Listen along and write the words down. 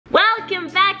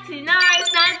to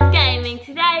Norris Nights Gaming.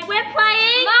 Today we're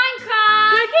playing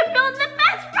Minecraft. Who can build the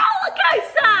best roller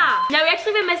coaster? Now we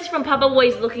actually have a message from Papa Boy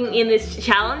looking in this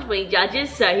challenge when he judges,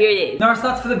 so here it is. Norris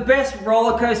Nights for the best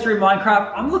roller coaster in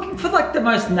Minecraft. I'm looking for like the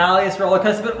most gnarliest roller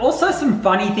coaster, but also some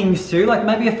funny things too, like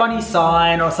maybe a funny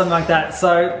sign or something like that.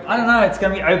 So I don't know, it's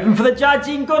gonna be open for the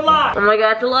judging. Good luck. Oh my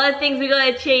god, it's a lot of things we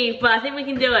gotta achieve, but I think we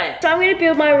can do it. So I'm gonna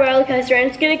build my roller coaster and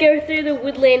it's gonna go through the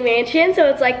woodland mansion, so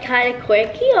it's like kind of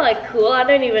quirky or like cool. I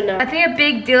don't even know. I think a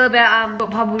big deal about what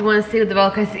Papa would want to see with the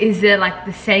roller coaster is like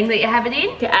the setting that you have it in.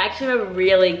 Okay, I actually have a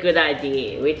really good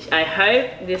idea, which I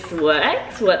hope this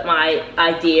works, what my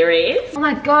idea is. Oh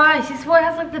my gosh, this one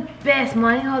has like the best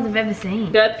mining holes I've ever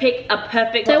seen. Go pick a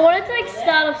perfect, So I wanted to like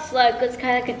start off slow because it's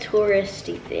kind of like a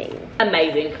touristy thing.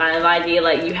 amazing kind of idea,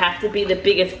 like you have to be the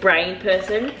biggest brain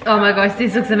person. Oh my gosh,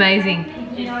 this looks amazing.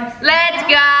 Let's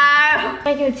go!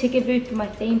 Making a ticket booth for my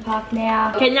theme park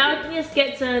now. Okay, now we can just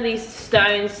get some of these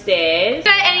stone stairs. So,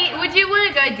 Annie, would you want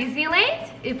to go Disneyland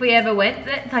if we ever went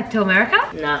there, like to America?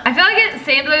 No. I feel like it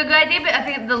seems like a good idea, but I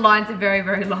think the lines are very,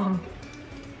 very long.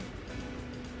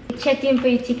 Checked in for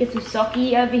your tickets with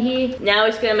Socky over here. Now we're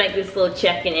just gonna make this little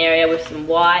check-in area with some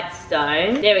white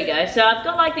stone. There we go. So I've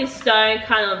got like this stone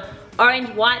kind of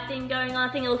orange-white thing going on.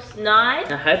 I think it looks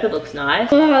nice. I hope it looks nice.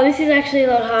 Oh, this is actually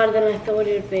a lot harder than I thought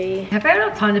it would be. I don't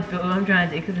have time to build what I'm trying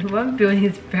to do because what I'm building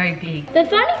is very big. The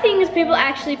funny thing is people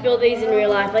actually build these in real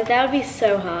life. Like that would be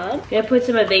so hard. I'm gonna put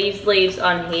some of these leaves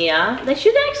on here. They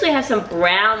should actually have some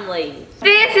brown leaves.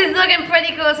 This is looking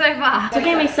pretty cool so far. It's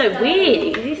looking at me so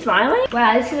weird. Is he smiling?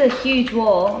 Wow, this is a huge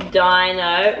wall.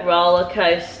 Dino roller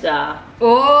coaster.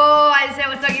 Oh, I just said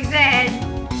what Socky said.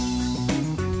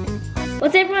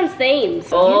 What's everyone's themes?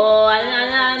 Oh,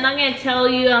 I'm not gonna tell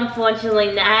you,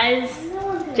 unfortunately, Naz.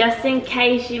 Just in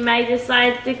case you may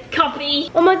decide to copy.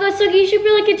 Oh my god, Socky, you should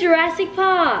be like a Jurassic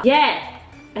Park. Yeah,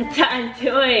 that's what I'm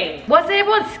doing. What's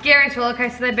everyone's scariest roller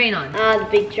coaster they've been on? The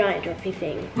big giant droppy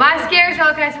thing. My scariest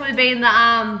roller coaster would have been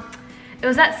the it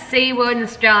was at SeaWorld in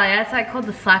Australia. It's like called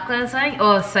the Slackline or something.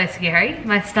 Oh, it was so scary.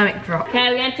 My stomach dropped. Okay,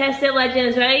 we're gonna test it,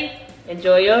 Legends. Ready?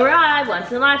 Enjoy your ride, once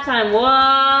in a lifetime.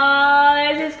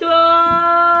 Whoa, this is cool.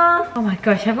 Oh my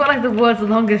gosh, I've got like the world's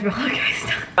longest roller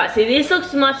coaster. Right, see, this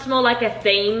looks much more like a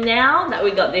theme now that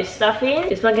we got this stuff in.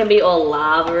 This one can be all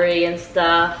lava-y and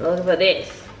stuff. Look at this.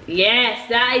 Yes,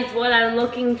 that is what I'm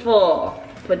looking for.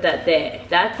 Put that there.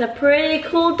 That's a pretty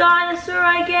cool dinosaur,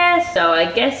 I guess. So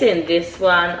I guess in this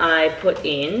one I put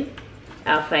in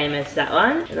our famous that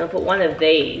one. And I'll put one of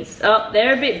these. Oh,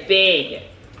 they're a bit big.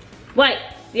 Wait,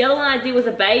 the other one I did was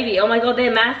a baby. Oh my god,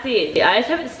 they're massive. I just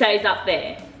hope it stays up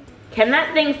there. Can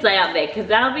that thing stay up there? Because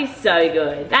that'll be so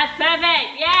good. That's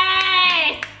perfect,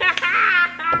 yay!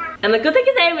 And the good thing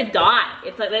is they don't even die.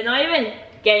 It's like they're not even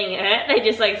getting hurt. They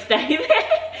just like stay there.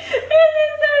 This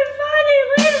is so funny,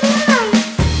 look at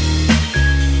that.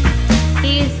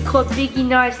 Here's called Biggie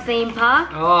Norris Theme Park.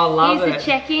 Oh, I love Here's it. the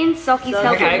check-in. Socky's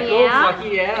helping Okay, me cool. out.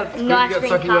 Socky, yeah. It's good Nice you got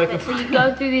green Socky working. carpet. So you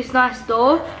go through this nice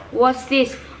door. What's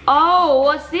this? Oh,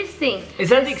 what's this thing? Is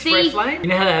that the express lane? You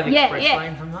know how they have express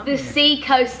lane sometimes? The sea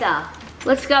coaster.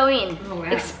 Let's go in. Oh, wow.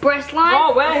 Express line,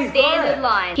 Oh, wow, he's got standard it.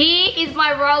 line. Here is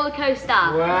my roller coaster.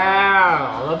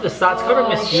 Wow, I love the start. It's got a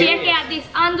mysterious. Check out this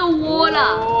underwater.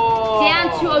 Oh.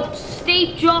 Down to a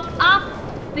steep drop up.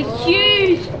 The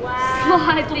huge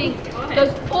slide thing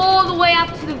goes all the way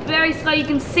up to the very sky. You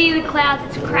can see the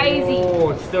clouds. It's crazy. Oh,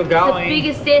 it's still It's going. the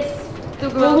biggest the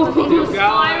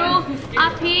spiral. going.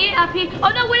 Up here, up here. Oh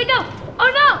no, where'd it go?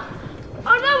 Oh no!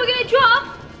 Oh no, we're gonna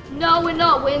drop. No, we're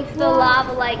not. We're into the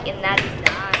lava lake, and that is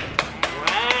done.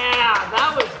 Wow,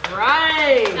 that was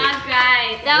great. That's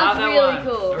great. That Love was really one.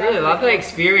 cool. I really love the It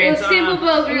experience. was simple,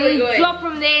 but really we good. dropped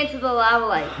from there into the lava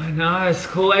lake. I know, it's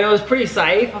cool, and it was pretty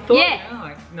safe. I thought, Yeah. you know,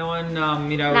 like no one,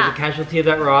 you know, Nah. was a casualty of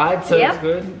that ride, so Yep. it's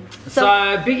good. So- So,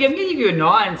 Biggie, I'm gonna give you a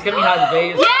 9. It's gonna be hard to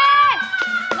beat. Yes!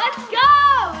 Let's go!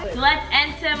 So let's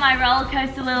enter my roller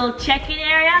coaster little check-in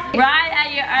area. Ride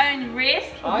at your own risk.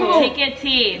 Oh, yeah. Tickets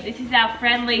here. This is our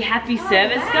friendly, happy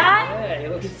service guy. Yeah, he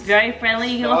looks It's very friendly.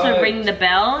 You can also stoked. ring the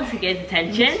bell to get his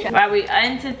attention. Right, we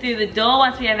enter through the door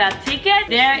once we have our ticket.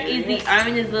 There is the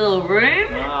owner's little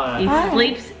room. Nice. He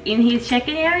sleeps in his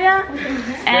check-in area. And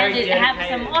Very it has dedicated.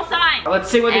 some more signs. Let's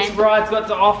see what this And ride's got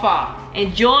to offer.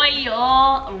 enjoy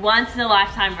your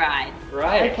once-in-a-lifetime ride.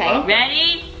 Right. Okay.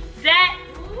 Ready, set,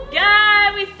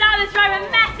 go! We start this ride with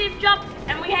a massive drop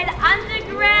and we head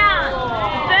underground.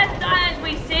 The first dinos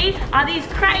we see are these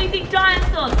crazy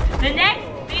dinosaurs. The next,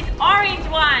 these orange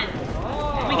ones.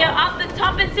 We go up the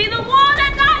top and see the water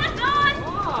dinosaurs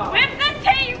with the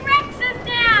T-Rexes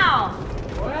now.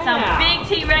 Some big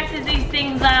T-Rexes these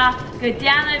things are. Go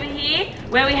down over here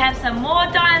where we have some more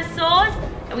dinosaurs.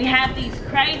 We have these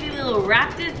crazy little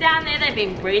raptors down there. They've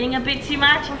been breeding a bit too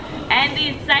much. And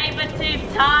these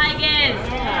saber-toothed tigers.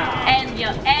 And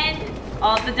your end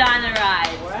of the dino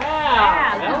ride.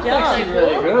 Wow, that was actually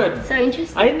really good. So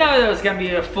interesting. I didn't know there was going to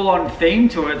be a full-on theme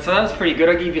to it, so that's pretty good.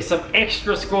 I'll give you some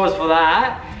extra scores for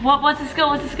that. What's the score?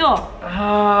 What's the score?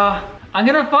 I'm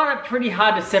gonna find it pretty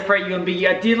hard to separate you and Biggie.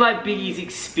 I did like Biggie's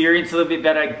experience a little bit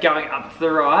better going up to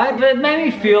the ride, but it made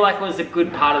me feel like it was a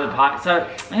good part of the park. So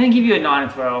I'm gonna give you a 9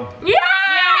 as well. Yeah!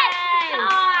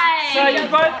 Nice! So you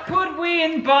both could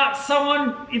win, but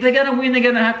if they're gonna win, they're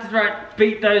gonna have to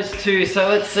beat those two. So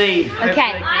let's see.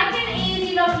 Okay. I can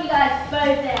easy knock you guys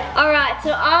both out. Alright,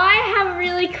 so I have a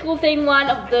really cool thing, one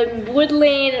of the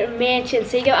Woodland Mansion.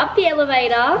 So you go up the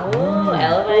elevator. Oh,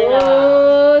 elevator.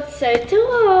 Oh, it's so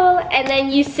tall. And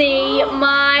then you see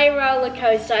my roller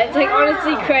coaster. It's like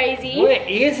honestly crazy. Where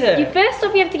is it? First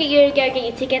off, you have to go get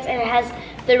your tickets, and it has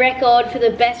the record for the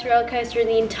best roller coaster in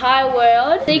the entire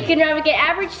world. So you can either get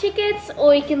average tickets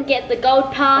or you can get the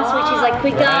gold pass, which is like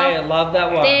quicker. Right, I love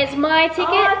that one. There's my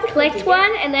ticket, collect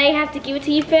one, and they have to give it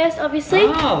to you first, obviously.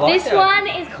 This one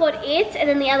is called It, and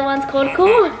then the other one's called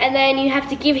Cool. And then you have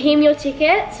to give him your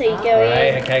ticket, so you go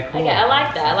in. Okay, cool. Okay, I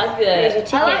like that. I like There's your the...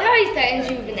 ticket. I like how he threatens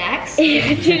you with an axe.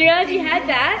 Did you realize you had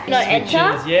that? Not Switches,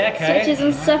 enter. yeah, okay. Switches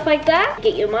and stuff like that.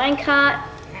 Get your minecart.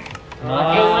 And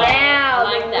Oh. now, I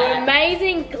like the that.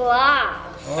 amazing glass.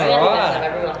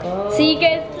 Alright. So you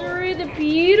go through the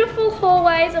beautiful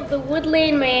hallways of the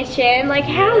Woodland Mansion. Like,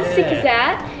 how sick is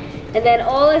that? And then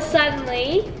all of a sudden,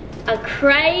 a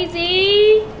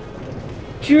crazy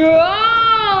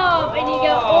drop. And you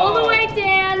go all the way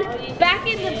down, back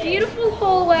in the beautiful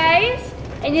hallways.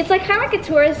 And it's like kind of like a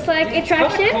tourist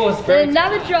attraction. cool, it's Then very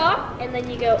another drop, and then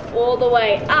you go all the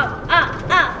way up, up,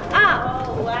 up, up.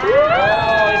 Oh, wow.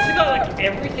 Oh, it's got like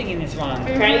everything in this one.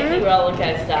 Crazy roller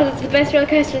Because coaster. it's the best roller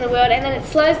coaster in the world, and then it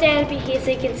slows down a bit here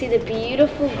so you can see the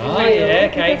beautiful view. Oh yeah,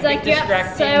 okay, Because like bit you're up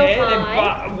distracting so there. Then,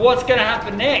 high, but what's gonna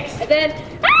happen next? and then a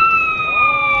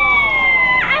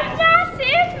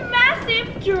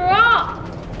massive drop,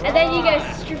 and then you go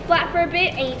flat for a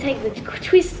bit, and you take the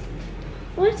twist.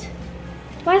 What?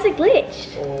 Why is it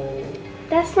glitched?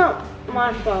 That's not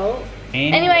my fault.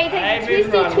 Anyway, you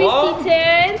take the twisty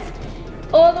turns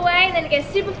all the way, and then it goes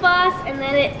super fast, and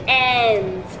then it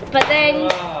ends. But then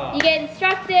you get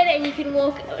instructed, and you can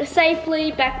walk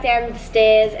safely back down the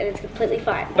stairs, and it's completely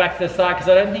fine. Back to the start, because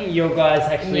I don't think you guys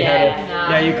actually had it. no.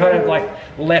 Yeah, you kind of like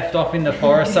left off in the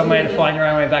forest somewhere to find your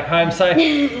own way back home. So,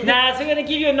 nah, so we're gonna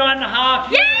give you a 9.5.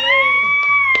 Yay!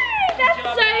 That's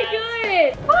so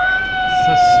good.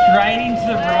 So straight into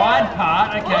the ride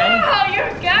part, okay. Oh, you're a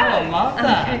Oh, I love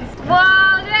that.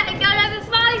 Whoa, go down the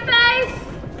smiley face.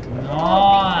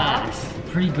 Nice.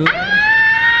 Pretty good.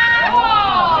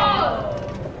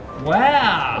 Oh.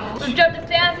 Wow. We've dropped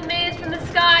 1,000 meters from the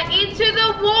sky into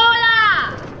the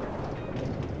water.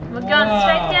 We're going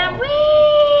straight down. Whee!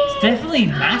 It's definitely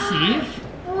massive.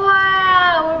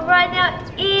 Wow, we're right now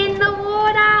in the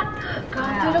water.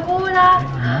 Going through the water.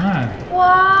 I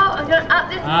Wow, I'm going up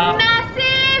this Up.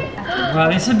 massive. know. Well,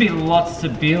 this would be lots to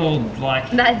build, like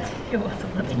That it was a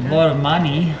lot. a lot of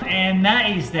money. And that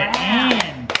is the end.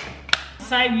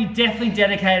 Say you definitely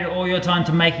dedicated all your time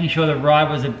to making sure the ride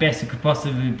was the best it could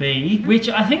possibly be, which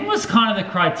I think was kind of the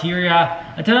criteria.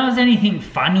 I don't know if there's anything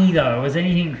funny though. Was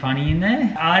anything funny in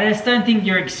there? I just don't think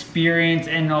your experience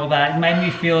and all that made me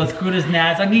feel as good as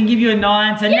Naz. I'm gonna give you a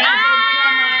 9. So Naz,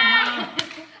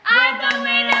 I'm the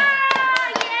winner!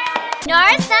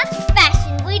 Norris Nuts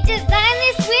Fashion. We design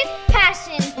this with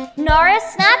passion. Norris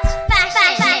Nuts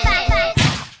Fashion.